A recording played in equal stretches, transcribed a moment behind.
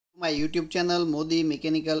my YouTube channel Modi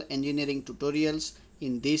Mechanical Engineering Tutorials.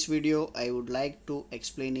 In this video I would like to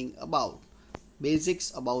explaining about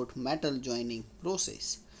basics about metal joining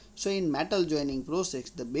process. So in metal joining process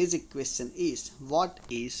the basic question is what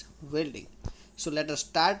is welding. So let us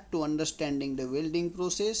start to understanding the welding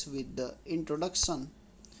process with the introduction.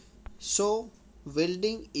 So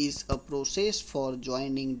welding is a process for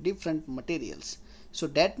joining different materials. So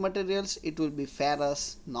that materials it will be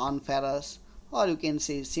ferrous, non-ferrous, or you can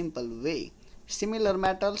say simple way similar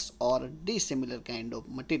metals or dissimilar kind of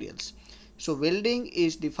materials. So welding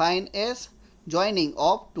is defined as joining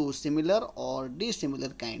of two similar or dissimilar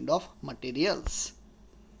kind of materials.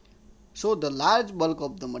 So the large bulk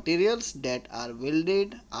of the materials that are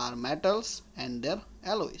welded are metals and their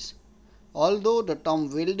alloys. Although the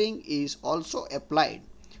term welding is also applied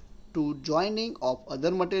to joining of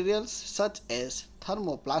other materials such as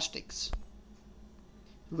thermoplastics.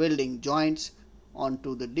 Welding joints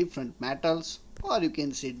onto the different metals or you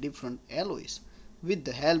can say different alloys with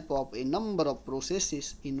the help of a number of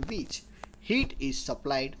processes in which heat is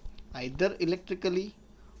supplied either electrically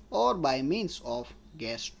or by means of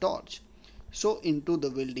gas torch. So into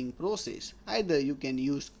the welding process either you can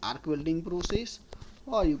use arc welding process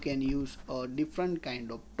or you can use a different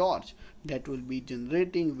kind of torch that will be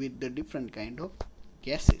generating with the different kind of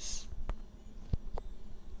gases.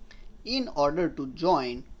 In order to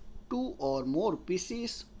join two or more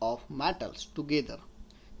pieces of metals together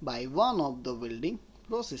by one of the welding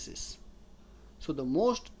processes. So the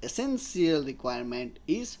most essential requirement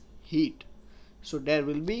is heat. So there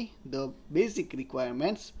will be the basic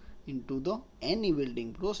requirements into the any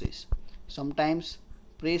welding process. Sometimes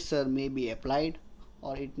pressure may be applied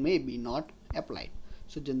or it may be not applied.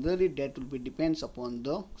 So generally that will be depends upon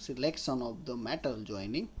the selection of the metal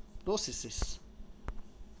joining processes.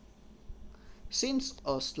 Since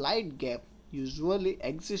a slight gap usually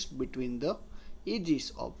exists between the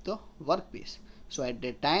edges of the workpiece, so at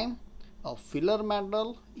that time a filler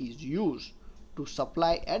metal is used to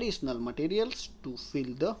supply additional materials to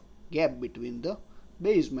fill the gap between the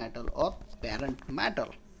base metal or parent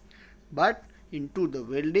metal. But into the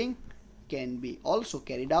welding can be also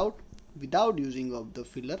carried out without using of the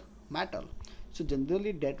filler metal. So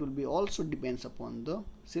generally that will be also depends upon the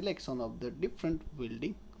selection of the different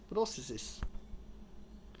welding processes.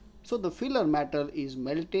 So the filler metal is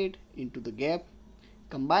melted into the gap,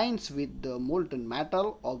 combines with the molten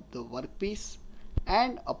metal of the workpiece,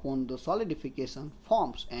 and upon the solidification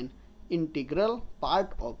forms an integral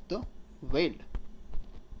part of the weld.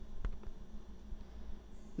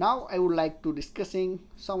 Now I would like to discussing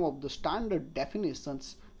some of the standard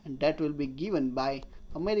definitions and that will be given by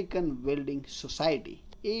American Welding Society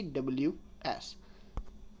AWS.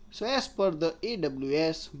 So as per the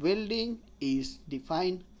AWS, welding is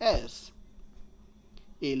defined as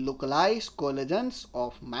a localized coalescence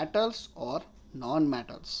of metals or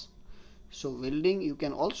non-metals. So welding you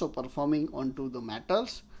can also performing onto the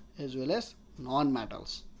metals as well as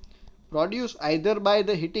non-metals. Produced either by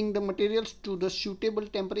the heating the materials to the suitable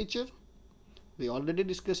temperature. We already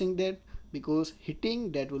discussing that because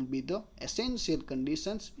heating that will be the essential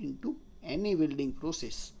conditions into any welding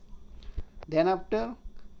process. Then after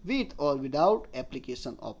with or without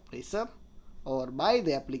application of pressure or by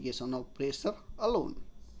the application of pressure alone,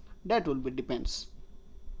 that will be depends,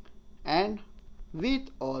 and with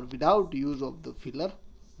or without use of the filler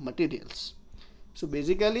materials. So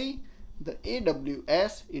basically the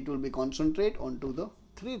AWS it will be concentrate onto the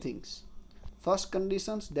three things. First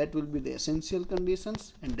conditions that will be the essential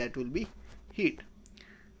conditions and that will be heat.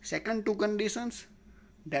 Second two conditions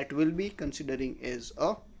that will be considering as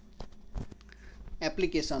a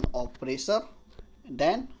application of pressure,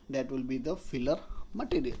 then that will be the filler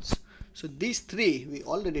materials. So these three we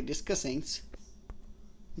already discussing.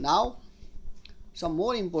 Now some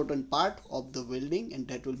more important part of the welding and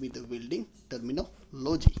that will be the welding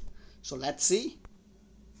terminology. So let's see.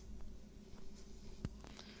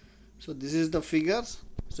 So this is the figures.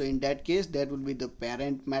 So in that case that will be the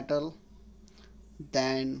parent metal,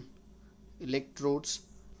 then electrodes.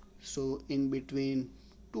 So in between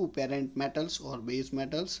two parent metals or base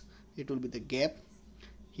metals it will be the gap.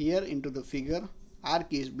 Here into the figure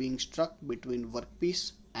arc is being struck between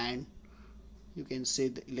workpiece and you can say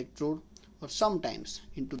the electrode, or sometimes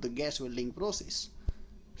into the gas welding process.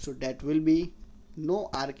 So that will be no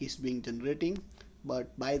arc is being generating,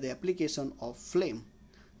 but by the application of flame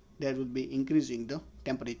there will be increasing the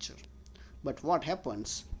temperature. But what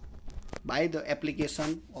happens by the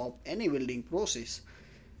application of any welding process,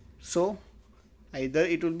 so either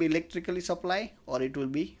it will be electrically supply or it will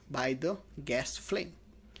be by the gas flame.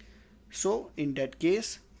 So in that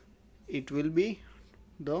case it will be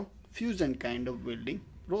the fusion kind of welding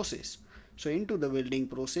process. So into the welding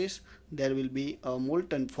process there will be a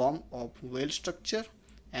molten form of weld structure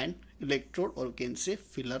and electrode, or you can say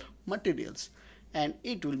filler materials, and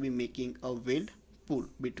it will be making a weld pool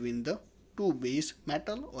between the two base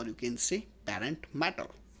metal, or you can say parent metal.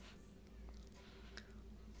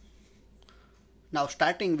 Now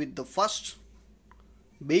starting with the first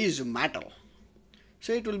base metal.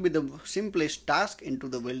 So it will be the simplest task into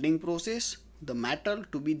the welding process, the metal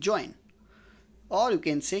to be joined, or you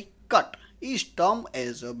can say cut, is termed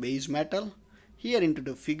as a base metal. Here into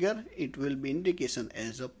the figure it will be indication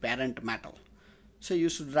as a parent metal. So you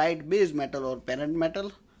should write base metal or parent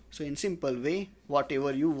metal. So in simple way,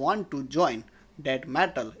 whatever you want to join that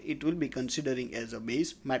metal, it will be considering as a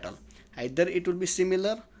base metal. Either it will be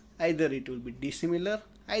similar, either it will be dissimilar,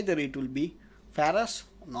 either it will be ferrous,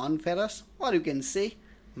 non-ferrous, or you can say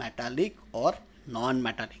metallic or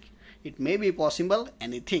non-metallic. It may be possible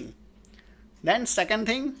anything. Then second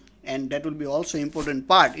thing, and that will be also important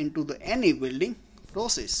part into the any welding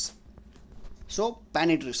process. So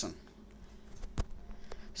penetration.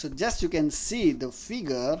 So just you can see the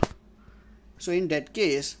figure. So in that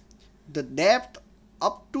case, the depth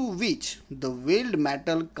up to which the weld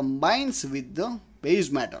metal combines with the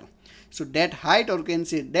base metal. So that height, or you can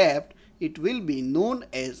say depth, it will be known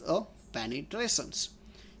as a penetrations.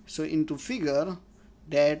 So into figure,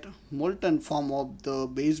 that molten form of the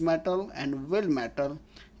base metal and weld metal,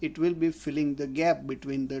 it will be filling the gap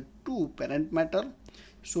between the two parent metal.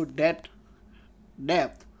 So that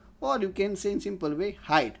depth, or you can say in simple way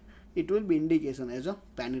height, it will be indication as a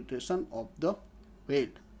penetration of the weld.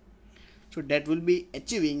 So that will be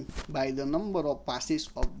achieving by the number of passes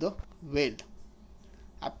of the weld.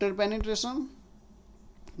 After penetration,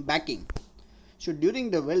 backing. So during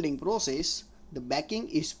the welding process, the backing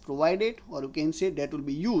is provided, or you can say that will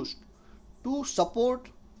be used to support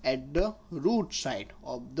at the root side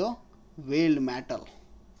of the weld metal.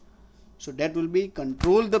 So that will be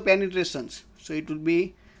control the penetrations. So it will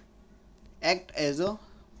be act as a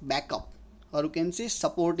backup, or you can say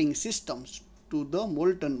supporting systems to the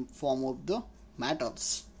molten form of the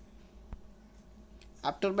metals.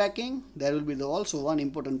 After backing, there will be also one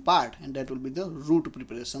important part, and that will be the root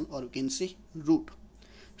preparation, or you can say root.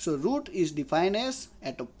 So root is defined as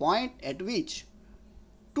at a point at which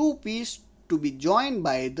two pieces to be joined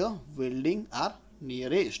by the welding are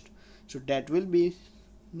nearest. So that will be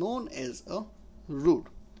known as a root.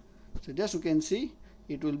 So just you can see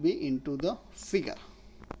it will be into the figure.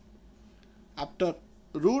 After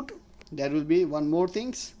root, there will be one more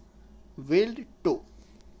things, weld toe.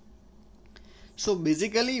 So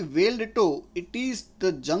basically weld toe, it is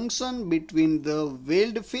the junction between the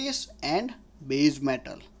weld face and base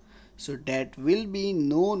metal. So that will be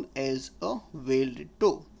known as a weld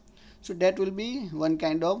toe. So that will be one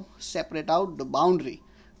kind of separate out the boundary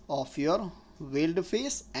of your weld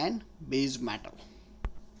face and base metal.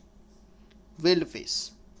 Weld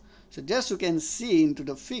face. So just you can see into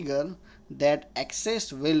the figure that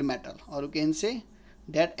excess weld metal, or you can say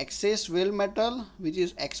that excess weld metal which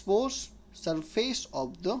is exposed surface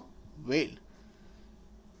of the weld.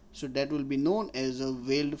 So that will be known as a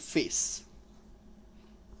weld face.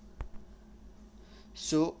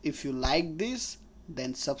 So if you like this,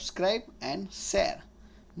 then subscribe and share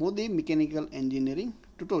more the mechanical engineering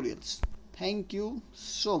tutorials. Thank you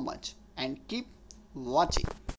so much and keep watching.